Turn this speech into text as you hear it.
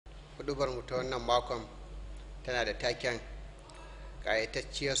hudubar mu ta wannan makon tana da taken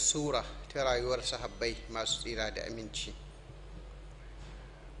ƙayatacciyar sura ta rayuwar sahabbai masu tsira da aminci.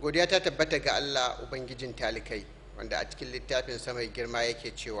 Godiya ta tabbata ga Allah Ubangijin talikai, wanda a cikin littafin sa mai girma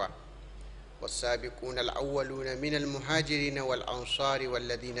yake cewa والسابقون الأولون من المهاجرين والأنصار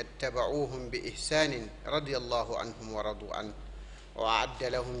والذين اتبعوهم بإحسان رضي الله عنهم ورضوا عنه وأعد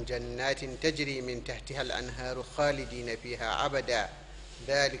لهم جنات تجري من تحتها الأنهار خالدين فيها أبدا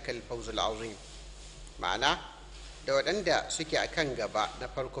ذلك الفوز العظيم. معنى da waɗanda suke a kan gaba na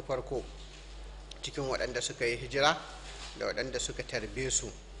farko cikin waɗanda suka yi hijira da waɗanda suka tarbe su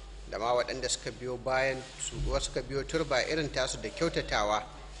da ma waɗanda suka biyo bayan su suka biyo turba irin tasu da kyautatawa,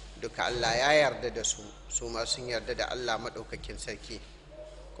 duka Allah ya yarda da su, su ma sun yarda da Allah maɗaukakin sarki,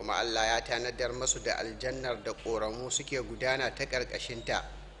 kuma Allah ya tanadar masu da aljannar da ƙoramu suke gudana ta ƙarƙashinta,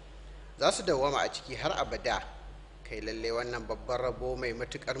 za su dawwama a ciki har abada. Kai lalle wannan babban rabo mai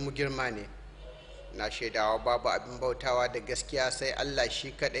matuƙar girma ne. Na shaidawa babu abin bautawa da gaskiya sai Allah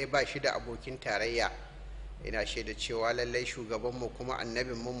shi kaɗai, ba shi da abokin tarayya. Ina shaida cewa lallai shugabanmu kuma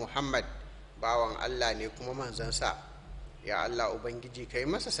annabinmu Muhammad bawan Allah ne kuma manzansa. Ya Allah Ubangiji, kai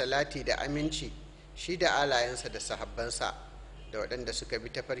masa salati da aminci, shi da alayensa da sahabbansa da waɗanda suka bi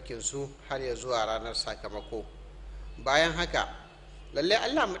tafarkinsu har ya zuwa ranar sakamako. Bayan haka, lallai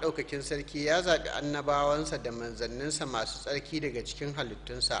Allah maɗaukakin sarki ya zaɓi annabawansa da manzanninsa masu tsarki daga cikin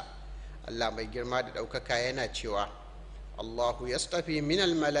halittunsa. Allah mai girma da ɗaukaka yana cewa Allahu yastafi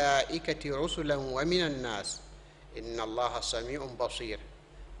minal mala'ikati rusulan wa minan nas inna Allaha sami'un basir.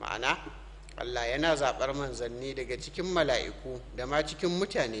 Ma'ana, Allah yana zaɓar manzanni daga cikin mala'iku da ma cikin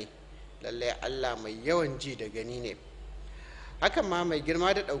mutane, lallai Allah mai yawan ji da gani ne. Hakan ma mai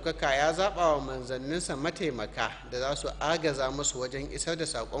girma da ɗaukaka ya zaɓa wa manzanninsa mataimaka da za su agaza musu wajen isar da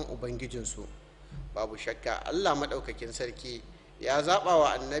saƙon Ubangijinsu. Babu shakka Allah maɗaukakin sarki ya zaɓa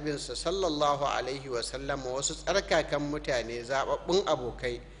wa annabinsa sallallahu alaihi wasallam wasu tsarkakan mutane, zaɓaɓɓun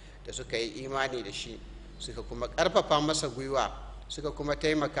abokai da suka yi imani da shi, suka kuma ƙarfafa masa gwiwa, suka kuma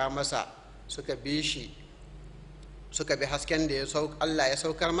taimaka masa, suka bi shi, suka bi hasken da Allah ya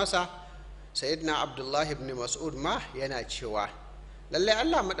saukar masa. Sayyidina Abdullahi ibn Mas'ud ma yana cewa lallai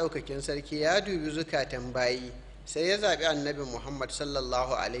Allah maɗaukakin sarki ya dubi zukatan bayi, sai ya zaɓi annabi Muhammad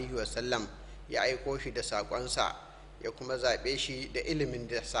sallallahu alaihi wasallam, ya aiko shi da saƙonsa, ya kuma zaɓe shi da ilimin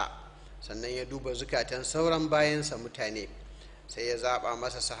dasa, sannan ya duba zukatan sauran bayansa mutane, sai ya zaɓa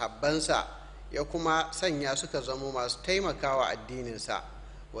masa sahabbansa, ya kuma sanya suka zamo masu taimakawa addininsa,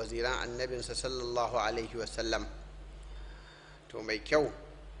 waziran annabinsa sallallahu alaihi wasallam. To mai kyau,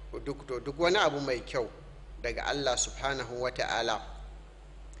 duk wani abu mai kyau daga Allah subhanahu wa ta'ala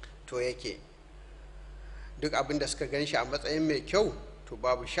to yake, duk abin da suka gan shi a matsayin mai kyau to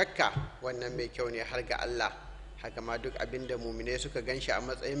babu shakka wannan mai kyau ne har ga Allah. Haka ma duk abin da mumine suka gan shi a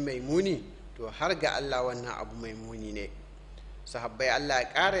matsayin mai muni to har ga Allah wannan abu mai muni ne. Sahabbai Allah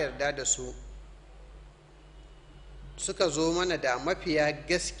ya ƙara yarda da su suka zo mana da mafiya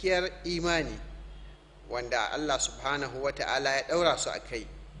gaskiyar imani wanda Allah subhanahu wa ta'ala ya ɗaura su a kai.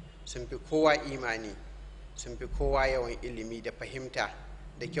 Sun fi kowa imani, sun fi kowa yawan ilimi da fahimta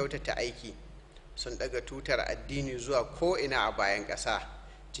da kyautata aiki, sun ɗaga tutar addini zuwa ko'ina a bayan ƙasa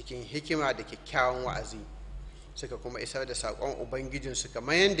cikin hikima da kyakkyawan wa'azi, suka kuma isar da saƙon Ubangijinsu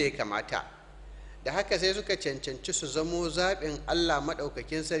kamar yadda ya kamata. Da haka sai suka cancanci su zamo zaɓin Allah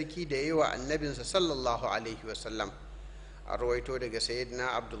maɗaukakin sarki da yi wa annabinsa sallallahu alaihi wasallam. A rawaito daga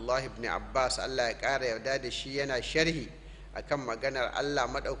sayyidina Abdullahi ibn Abbas, Allah ya ƙara yarda da shi, yana sharhi akan maganar Allah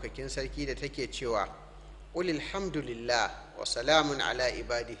maɗaukakin sarki da take cewa qul alhamdulillah wa salamun ala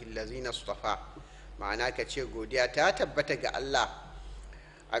ibadihi allazina istafa. Ma'ana ka ce godiya ta tabbata ga Allah,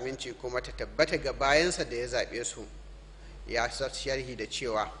 aminci kuma ta tabbata ga bayansa da ya zaɓe su. Ya sharhi da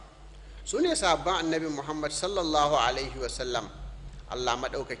cewa su ne sahabban annabi Muhammad sallallahu alaihi wasallam. Allah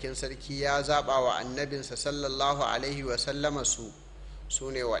maɗaukakin sarki ya zaɓa wa annabinsa sallallahu alaihi wasallama su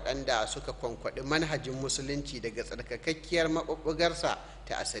ne waɗanda suka kwankwaɗi manhajin musulunci daga tsarkakakkiyar maɓuɓɓugarsa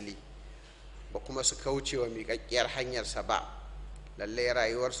ta asali, ba kuma su kauce wa miƙaƙƙiyar hanyarsa ba. Lallai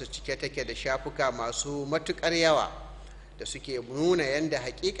rayuwarsu cike take da shafuka masu matuƙar yawa da suke nuna yadda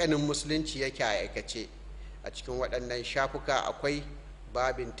haƙiƙanin musulunci yake a aikace. A cikin waɗannan shafuka akwai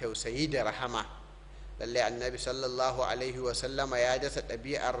babin tausayi da rahama. Lallai annabi sallallahu alaihi wasallama ya dasa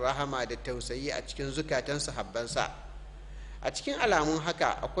ɗabi'ar rahama da tausayi a cikin zukatan sahabbansa. A cikin alamun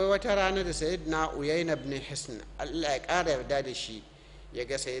haka akwai wata rana da sayyidina Uyayna ibn Hisn, Allah ya ƙara yarda da shi, ya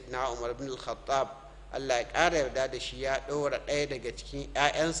ga sayyidina Umar ibn al-Khattab, Allah ya ƙara yarda da shi, ya ɗora ɗaya daga cikin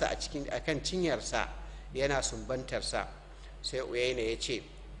 ‘ya'yansa akan cinyarsa yana sumbantarsa. Sai Uyayna ya ce,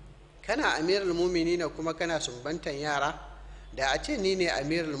 kana amirul muminina kuma kana sumbantan yara? da a ce ni ne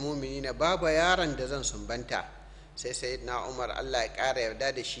amirul mu'minin babu yaron da zan sumbanta. Sai sayyidina Umar Allah ya ƙara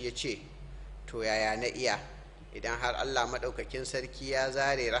yarda da shi ya ce, to yaya na iya, idan har Allah maɗaukakin sarki ya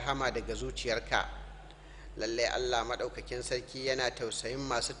zare rahama daga zuciyarka. Lallai Allah maɗaukakin sarki yana tausayin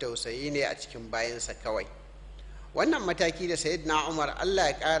masu tausayi ne a cikin bayansa kawai. Wannan mataki da sayyidina Umar Allah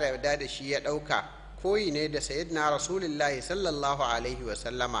ya ƙara yarda da shi ya ɗauka koyi ne da sayyidina Rasulullahi sallallahu alaihi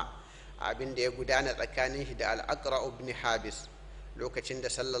wasallama, abin da ya gudana tsakanin shi da al-Aqra ibn Habis lokacin da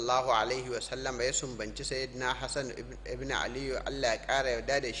sallallahu alaihi wasallama ya sumbanci sayyidina Hassan ibn Aliyu Allah ya ƙara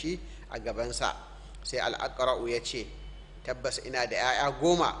yarda da shi a gabansa. Sai al-Aqra ya ce, tabbas ina da 'ya'ya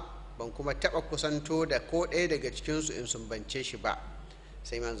 10, ban kuma taɓa kusanto da ko ɗaya daga cikinsu in sumbance shi ba.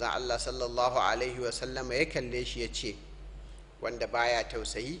 Sai manzan Allah sallallahu alaihi wasallama ya kalle shi ya ce, wanda baya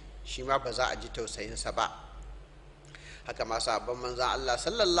tausayi shi ma ba za a ji tausayinsa ba. Haka ma sahabban manzan Allah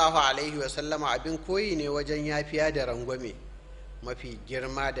sallallahu alaihi wasallama abin koyi ne wajen yafiya da rangwame. Mafi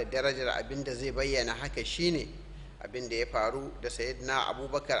girma da darajar abin da zai bayyana haka shine abin da ya faru da sayyidina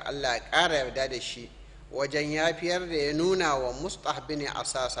Abubakar Allah ya ƙara yarda da shi wajen yafiyar da ya nuna wa Mustah bin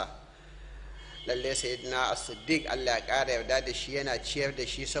Asasa. Lalle sayyidina As-Siddiq Allah ya ƙara yarda da shi yana ciyar da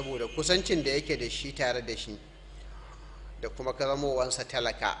shi saboda kusancin da yake da shi tare da shi da kuma karamowansa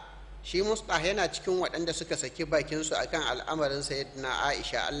talaka. Shi Mustah yana cikin waɗanda suka saki bakinsu akan al'amarin sayyidina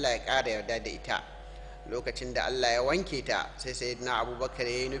Aisha Allah ya ƙara yarda da ita. Lokacin da Allah ya wanke ta, sai sayyidina Abubakar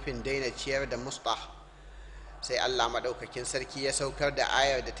ya yi nufin daina ciyar da Mustah. Sai Allah maɗaukakin sarki ya saukar da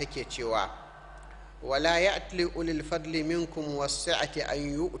ayar da take cewa, wala ya'tali ulil fadli minkum was-sa'ati an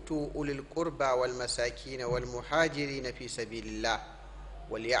yu'tu ulil qurba wal masakin wal muhajirin fi sabilillah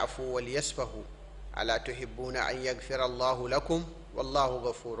wal ya'fu wal yasfahu ala tuhibbuna an yaghfira Allahu lakum wallahu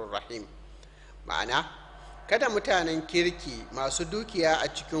ghafurur rahim. Ma'ana, kada mutanen kirki masu dukiya a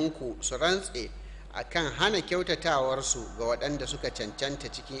cikin ku su rantse akan hana kyautatawarsu ga waɗanda suka cancanta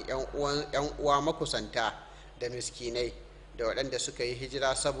cikin 'yan uwa makusanta da miskinai da waɗanda suka yi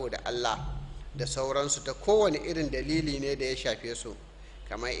hijira saboda Allah da sauransu ta kowane irin dalili ne da ya shafe su,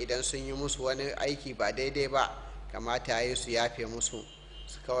 kamar idan sun yi musu wani aiki ba daidai ba kamata ya yi su yafe musu,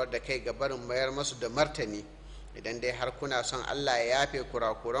 su kawar da kai ga barin mayar masu da martani. Idan dai har kuna son Allah ya yafe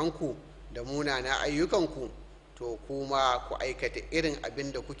kurakuranku da munana ayyukanku, to kuma ku aikata irin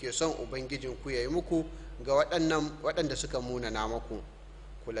abin da kuke son ubangijinku ya yi muku ga waɗanda suka munana muku.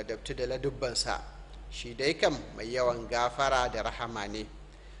 Ku ladabtu da ladubbansa, shi dai kam mai yawan gafara da rahama ne.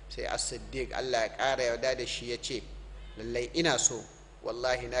 Sai As-Siddiq Allah ya ƙara yarda da shi ya ce, lallai ina so,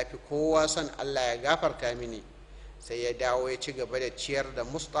 wallahi na fi kowa son Allah ya gafarta mini. Sai ya dawo ya ci gaba da ciyar da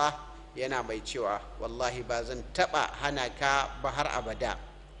Mustah yana mai cewa, wallahi ba zan taɓa hana ka ba har abada.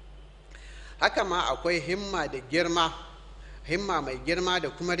 Haka ma akwai himma mai girma da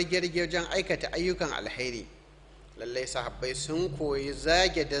kuma rige-rige wajen aikata ayyukan alheri. Lallai sahabbai sun koyi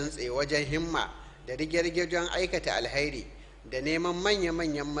zage dantse wajen himma da rige-rige wajen aikata alheri da neman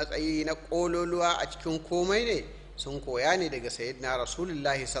manya-manyan matsayi na ƙololuwa a cikin komai ne sun koya ne daga sayyidina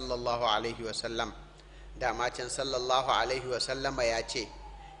Rasulullahi sallallahu alaihi wasallam. Dama can sallallahu alaihi wasallama ya ce,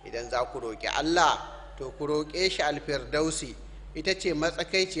 idan za ku roƙi Allah to ku roƙe shi alfirdausi, ita ce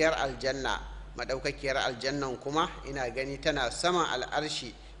matsakaiciyar aljanna. Maɗaukakiyar aljannan kuma ina gani tana saman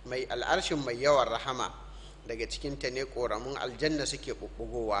al'arshin mai yawan rahama, daga cikinta ne ƙoramun aljanna suke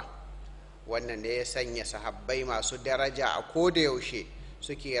ɓuɓɓugowa. Wannan ne ya sanya sahabbai masu daraja a koda yaushe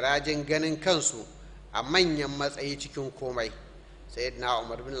suke rajin ganin kansu a manyan matsayi cikin komai. Sayyidina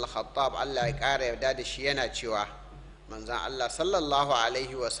Umar bin al-Khattab Allah ya ƙara yarda da shi yana cewa, manzon Allah sallallahu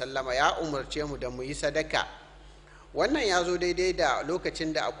alaihi wasallama ya umarce mu da mu yi sadaka. Wannan ya zo daidai da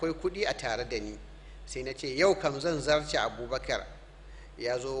lokacin da akwai kuɗi a tare da ni, sai na ce yau kam zan zarce Abubakar.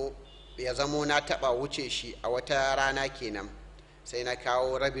 Ya zamo na taɓa wuce shi a wata rana kenan, sai na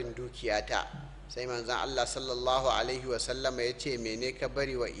kawo rabin dukiyata. Sai manzon Allah sallallahu alaihi wasallama ya ce, mene ka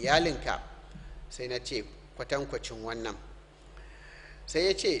bari wa iyalinka? Sai na ce kwatankwacin wannan. Sai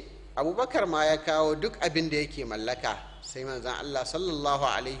ya ce, Abubakar ma ya kawo duk abin da yake mallaka. Sai manzon Allah sallallahu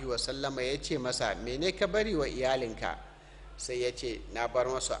alaihi wasallama ya ce masa, mene ka bari wa iyalinka? Sai ya ce, na bar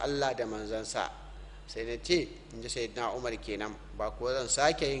masu Allah da manzansa. Sai na ce, in ji sayyidina Umar kenan, ba kuwa zan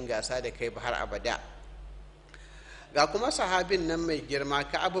sake yin gasa da kai ba har abada. Ga kuma sahabin nan mai girma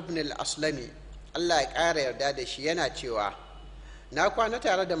Ka'ab ibn al-Aslami Allah ya ƙara yarda da shi yana cewa, na kwana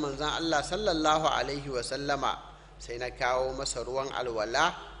tare da manzon Allah sallallahu alaihi wasallama, sai na kawo masa ruwan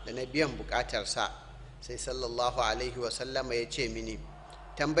alwala da na biyan bukatarsa. Sai sallallahu alaihi wasallama ya ce mini,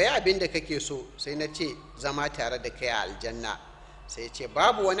 tambayi abin da kake so. Sai na ce, zama tare da kai a aljanna. Sai ya ce,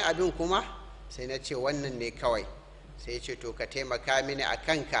 babu wani abin kuma? Sai na ce, wannan ne kawai. Sai ya ce, to ka taimaka mini a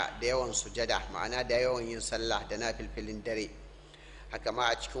kanka da yawan sujada, ma'ana da yawan yin sallah da na filfilin dare. haka ma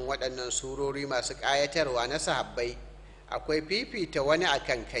a cikin waɗannan surori masu ƙayatarwa na sahabbai akwai fifita wani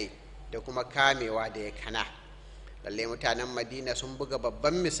akan kai da kuma kamewa da ya kana. Lallai mutanen Madina sun buga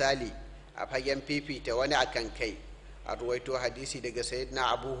babban misali a fagen fifita wani akan kai. A ruwaito hadisi daga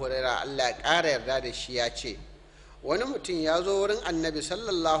sayyidina Abu Hurairah, Allah ya ƙara yarda da shi, ya ce wani mutum ya zo wurin annabi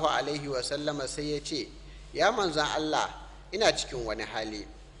sallallahu alaihi wasallama sai ya ce, ya manzan Allah, ina cikin wani hali.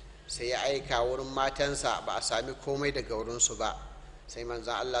 Sai ya aika wurin matansa, ba a sami komai daga wurinsu ba. Sai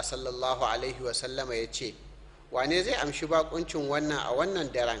manzan Allah sallallahu alaihi wasallama ya ce, wane zai amshi bakuncin wannan a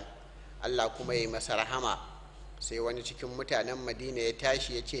wannan daren? Allah kuma ya yi masa rahama. Sai wani cikin mutanen Madina ya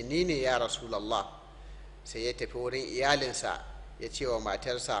tashi ya ce, ni ne ya Rasulallah. Sai ya tafi wurin iyalinsa ya ce wa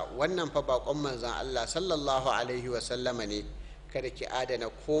matarsa, wannan fa bakon manzan Allah sallallahu alaihi wasallama ne, kada ki adana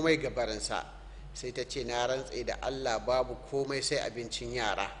komai gabarinsa. Sai ta ce, na rantse da Allah babu komai sai abincin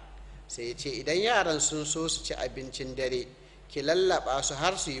yara. Sai ya ce, idan yaran sun so su ci abincin dare, ki lallaba su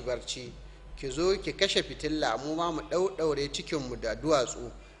har su yi barci, ki zo ki kashe fitilla, mu ma mu ɗaure cikinmu da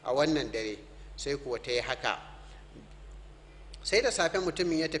duwatsu a wannan dare. Sai kuwa ta yi haka. Sai da safe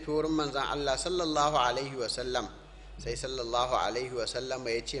mutumin ya tafi wurin manzan Allah sallallahu alaihi wasallam. Sai sallallahu alaihi wasallam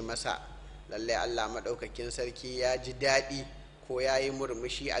ya ce masa, lallai Allah maɗaukakin sarki ya ji daɗi ko ya yi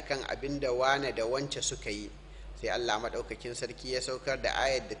murmushi akan abin da wane da wance suka yi. Sai Allah maɗaukakin sarki ya saukar da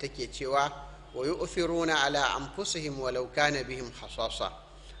ayar da take cewa, wa yu'thiruna ala anfusihim walau kana bihim hasasa.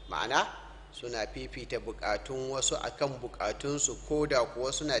 Ma'ana suna fifita bukatun wasu akan bukatunsu ko da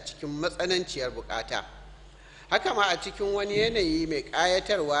kuwa suna cikin matsananciyar bukata. Haka ma a cikin wani yanayi mai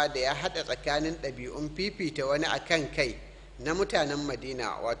ƙayatarwa da ya haɗa tsakanin ɗabi'un fifita wani akan kai na mutanen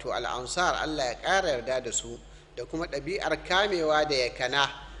Madina, wato al'ansar, Allah ya ƙara yarda da su, da kuma ɗabi'ar kamewa da yakana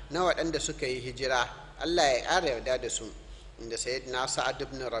na waɗanda suka yi hijira, Allah ya ƙara yarda da su, inda sayyidina Sa'ad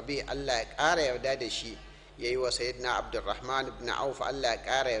ibn Rabi, Allah ya ƙara yarda da shi, ya yi wa sayyidina Abdurrahman ibn Auf, Allah ya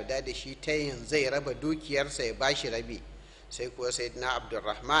ƙara yarda da shi, ta yin zai raba dukiyarsa ya bashi rabi. Sai kuwa sayyidina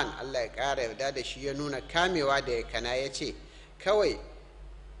Abdurrahman, Allah ya ƙara yarda da shi, ya nuna kamewa da yakana, ya ce, kawai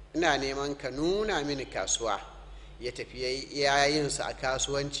ina neman ka nuna mini kasuwa. Ya tafi ya yi iyayensa a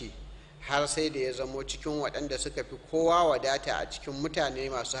kasuwanci har sai da ya zamo cikin waɗanda suka fi kowa wadata a cikin mutane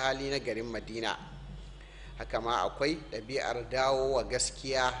masu hali na garin Madina. Haka ma akwai ɗabi'ar dawowa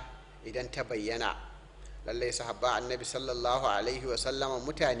gaskiya idan ta bayyana. Lallai sahabba annabi sallallahu alaihi wasallama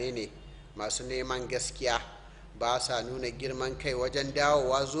mutane ne masu neman gaskiya, ba sa nuna girman kai wajen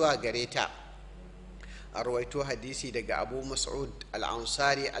dawowa zuwa gare ta. A rawaito hadisi daga Abu Mas'ud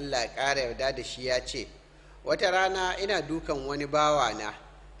al-Ansari, Allah ya ƙara yarda da shi, ya ce, wata rana ina dukan wani bawana,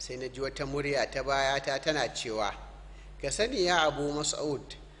 sai na ji wata murya ta bayata tana cewa, ka sani ya Abu Mas'ud,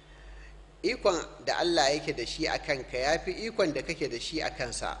 ikon da Allah yake da shi a kanka ya fi ikon da kake da shi a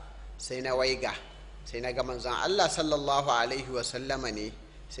kansa. Sai na waiga, sai na ga manzan Allah sallallahu alaihi wasallama ne.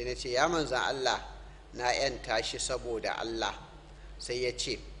 Sai na ce, ya manzan Allah, na ‘yanta shi saboda Allah. Sai ya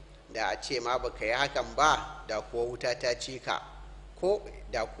ce, da a ce ma baka yi hakan ba, da kuwa wuta ta ci ka, ko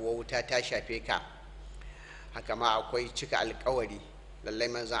da kuwa wuta ta shafe ka. Haka ma akwai cika alkawari. Lallai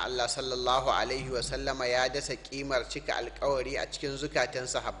manzan Allah sallallahu alaihi wasallama ya dasa kimar cika alkawari a cikin zukatan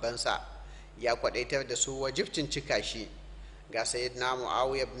sahabbansa, ya kwadaitar da su wajibcin cika shi. Ga sayyidina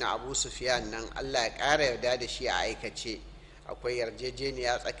Muawiya ibn Abu Sufyan nan, Allah ya ƙara yarda da shi, a aikace akwai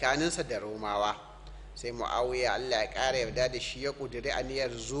yarjejeniya tsakaninsa da Romawa. Sai Muawiya, Allah ya ƙara yarda da shi, ya ƙudiri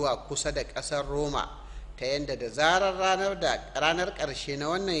aniyar zuwa kusa da ƙasar Roma, ta yadda da zarar ranar ƙarshe na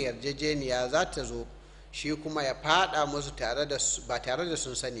wannan yarjejeniya za ta zo, shi kuma ya fada musu ba tare da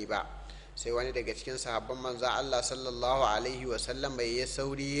sun sani ba. Sai wani daga cikin sahabban manzan Allah sallallahu alaihi wasallam mai ya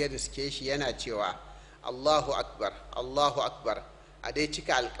sauri ya riske shi yana cewa, Allahu akbar, Allahu akbar, a dai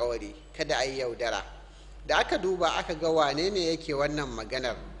cika alkawari, kada a yi yaudara. Da aka duba aka ga wane ne yake wannan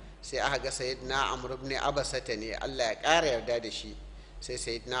maganar, sai aka ga sayyidina Amr ibn Abasata ne, Allah ya ƙara yarda da shi. Sai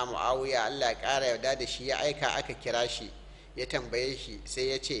sayyidina Muawiya, Allah ya ƙara yarda da shi, ya aika aka kira shi, ya tambaye shi, sai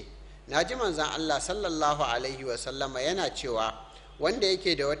ya ce, na ji manzan Allah sallallahu alaihi wasallama yana cewa, wanda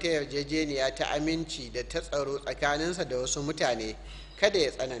yake da wata yarjejeniya ta aminci da ta tsaro tsakaninsa da wasu mutane, kada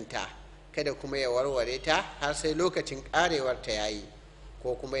ya tsananta, kada kuma ya warware ta har sai lokacin karewar ta yayi,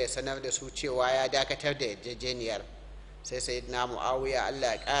 ko kuma ya sanar da su cewa ya dakatar da yarjejeniyar. Sai sayyidina Muawiya,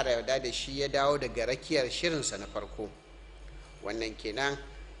 Allah ya ƙara yarda da shi, ya dawo daga rakiyar shirinsa na farko. Wannan kenan,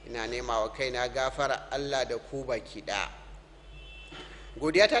 ina nema wa kaina gafara Allah da ku baki ɗaya.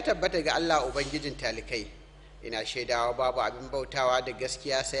 Godiya ta tabbata ga Allah Ubangijin talikai. Ina shaidawa babu abin bautawa da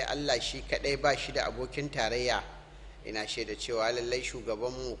gaskiya sai Allah shi kaɗai, ba shi da abokin tarayya. Ina shaida cewa lallai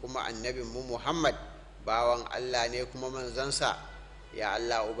shugabanmu kuma annabinmu Muhammad bawan Allah ne kuma manzansa. Ya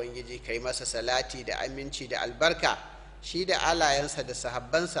Allah Ubangiji, kai masa salati da aminci da albarka, shi da alayensa da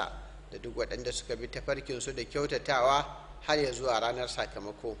sahabbansa da duk waɗanda suka bi tafarkinsu da kyautatawa har ya zuwa ranar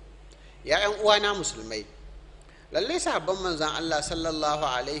sakamako. Ya 'yan uwana musulmai, lallai sahabban manzon Allah sallallahu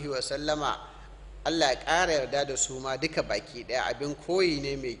alaihi wasallama, Allah ya ƙara yarda da su ma duka baki ɗaya, abin koyi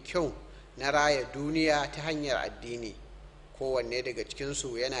ne mai kyau na raya duniya ta hanyar addini. Kowanne daga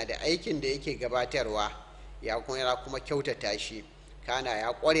cikinsu yana da aikin da yake gabatarwa, ya kuma kyautata shi, kana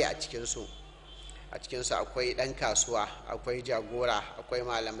ya ƙware a cikinsu. A cikinsu akwai ɗan kasuwa, akwai jagora, akwai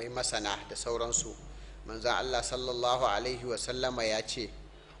malamai masana da sauransu. Manzon Allah sallallahu alaihi wasallama ya ce,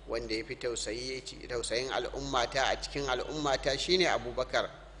 wanda ya fi tausayin al'ummata a cikin al'ummata shine Abubakar,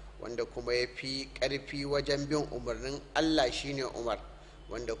 wanda kuma ya fi ƙarfi wajen bin umarnin Allah shine Umar,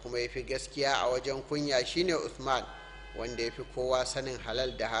 wanda kuma ya fi gaskiya a wajen kunya shine Uthman, wanda ya fi kowa sanin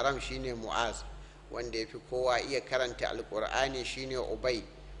halal da haram shine Mu'az, wanda ya fi kowa iya karanta alƙur'ani shine Ubay,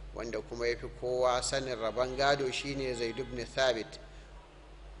 wanda kuma ya fi kowa sanin rabon gado shine Zaid ibn Thabit.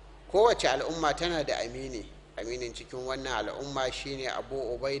 Kowace al'umma tana da aminin cikin wannan al'umma shine Abu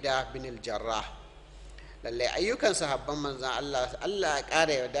Ubaida bin al-Jarrah. Lallai ayyukan sahabban manzon Allah ya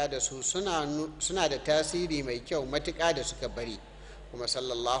ƙara yarda da su suna da tasiri mai kyau matuƙa da suka bari, kuma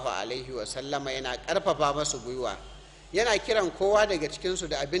sallallahu alaihi wa sallama yana ƙarfafa masu gwiwa, yana kiran kowa daga cikinsu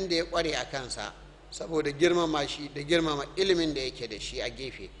da abin da ya ƙware a kansa, saboda girmama shi da girmama ilimin da yake da shi a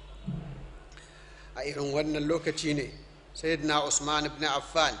gefe. A irin wannan lokaci ne sayyidina Usman ibn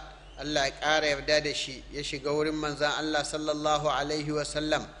Affan, Allah ya ƙara yarda da shi, ya shiga wurin manzan Allah sallallahu alaihi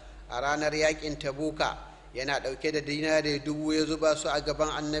wasallam a ranar yaƙin Tabuka, yana ɗauke da dinare 1000 ya zuba su a gaban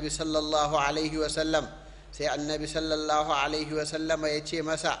annabi sallallahu alaihi wasallam. Sai annabi sallallahu alaihi wasallama ya ce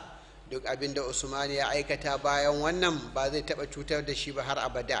masa, duk abin da Usman ya aikata bayan wannan ba zai taɓa cutar da shi ba har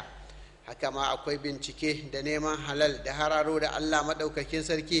abada. Haka ma akwai bincike da neman halal da hararo da Allah maɗaukakin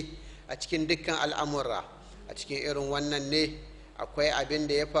sarki a cikin dukkan al'amura. A cikin irin wannan ne akwai abin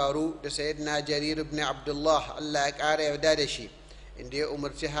da ya faru da sayyidina Jarir ibn Abdullah, Allah ya ƙara yarda da shi, inda ya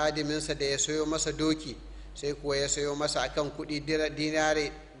umarci hadiminsa da ya sayo masa doki, sai kuwa ya sayo masa akan kuɗi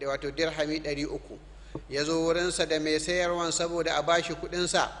dinare da wato dirhami 300. Ya zo wurinsa da mai sayarwan saboda a bashi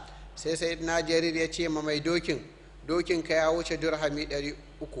kuɗinsa, sai sayyidina Jarir ya ce ma mai dokinka ya wuce dirhami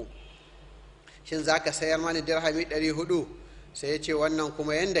 300, shin za ka sayar mani dirhami 400? Sai ya ce wannan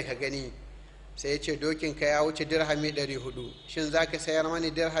kuma yanda ka gani. Sai ya ce dokinka ya wuce dirhami 400, shin za ka sayar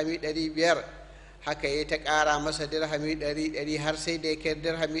mani dirhami 500? Haka ya ta ƙara masa dirhami 100 har sai da ya kai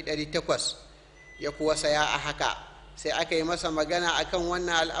dirhami 800, ya kuwa saya a haka. Sai aka yi masa magana akan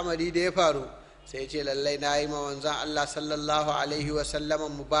wannan al'amari da ya faru, sai ya ce lallai na yi ma manzon Allah sallallahu alaihi wasallama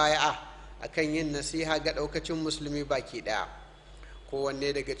mubaya'a akan yin nasiha ga ɗaukacin musulmi baki ɗaya.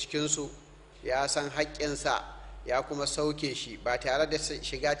 Kowanne daga cikinsu ya san haƙƙinsa ya kuma sauke shi ba tare da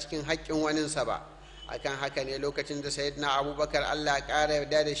shiga cikin haƙƙin waninsa ba. Akan haka ne lokacin da sayyidina Abubakar, Allah ya ƙara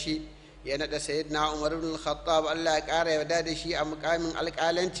yarda da shi, ya naɗa sayyidina Umar ibn al-Khattab, Allah ya ƙara yarda da shi, a muƙamin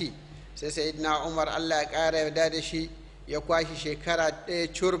alƙalanci. Sai sayyidina Umar, Allah ya ƙara yarda da shi, ya kwashi shekara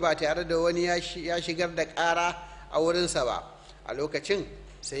ɗaya cur ba tare da wani ya shigar da ƙara a wurinsa ba. A lokacin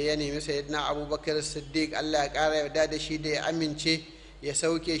sai ya nemi sayyidina Abubakar Siddiq, Allah ya ƙara yarda da shi, da ya amince ya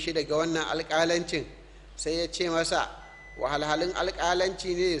sauke shi daga wannan alƙalancin. Sai ya ce masa, wahalhalun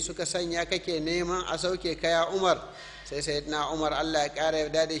alƙalanci ne suka sanya kake neman a sauke ka ya Umar? Sai sayyidina Umar, Allah ya ƙara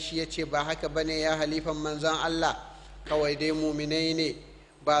yarda da shi, ya ce ba haka bane ya halifan manzon Allah, kawai dai muminai ne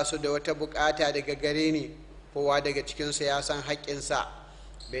ba su da wata bukata daga gare ni, kowa daga cikinsu ya san haƙƙinsa,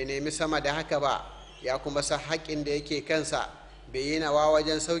 bai nemi sama da haka ba, ya kuma san haƙƙin da yake kansa, bai yi nawa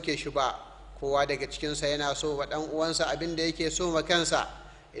wajen sauke shi ba. Kowa daga cikinsa yana so wa ɗan uwansa abin da yake so ma kansa.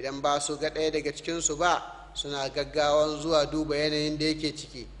 Idan ba su ga ɗaya daga cikinsu ba, suna gaggawan zuwa duba yanayin da yake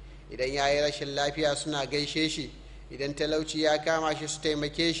ciki. Idan ya yi rashin lafiya suna gaishe shi, idan talauci ya kama shi su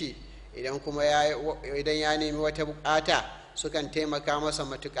taimake shi, idan ya nemi wata bukata sukan taimaka masa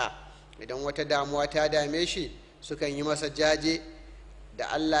matuƙa. Idan wata damuwa ta dame shi sukan yi masa jaje da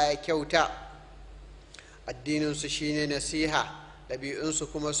Allah ya kyauta. Addininsu shine nasiha,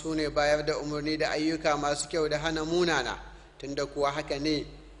 ɗabi'unsu kuma su ne bayar da umarni da ayyuka masu kyau da hana munana. Tunda kuwa haka ne,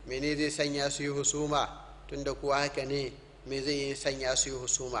 mene zai sanya su yi husuma? Tunda kuwa haka ne, me zai sanya su yi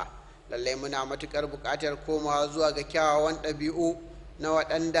husuma? Lallai muna matuƙar buƙatar komawa zuwa ga kyawawan ɗabi'u na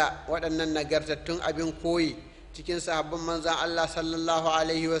waɗannan nagartattun abin koyi cikin sahabban manzan Allah sallallahu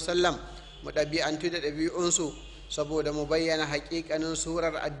alaihi wasallam, mu ɗabi'antu da ɗabi'unsu saboda mu bayyana haƙiƙanin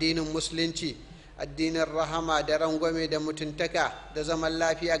surar addinin musulunci, addinin rahama da rangwame da mutuntaka da zaman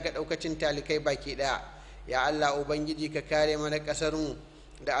lafiya ga ɗaukacin talikai baki ɗaya. Ya Allah Ubangiji, ka kare mana ƙasarmu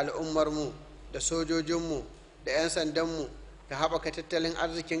da al'ummarmu da sojojinmu da 'yan sandanmu, ka haɓaka tattalin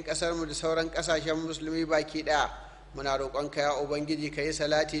arzikin ƙasarmu da sauran ƙasashen musulmi baki ɗaya, muna roƙonka ya ubangiji ka yi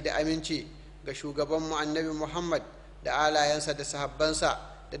salati da aminci ga shugabanmu annabi Muhammad da alayensa da sahabbansa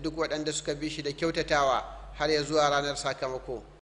da duk waɗanda suka bi shi da kyautatawa har ya zuwa ranar sakamako.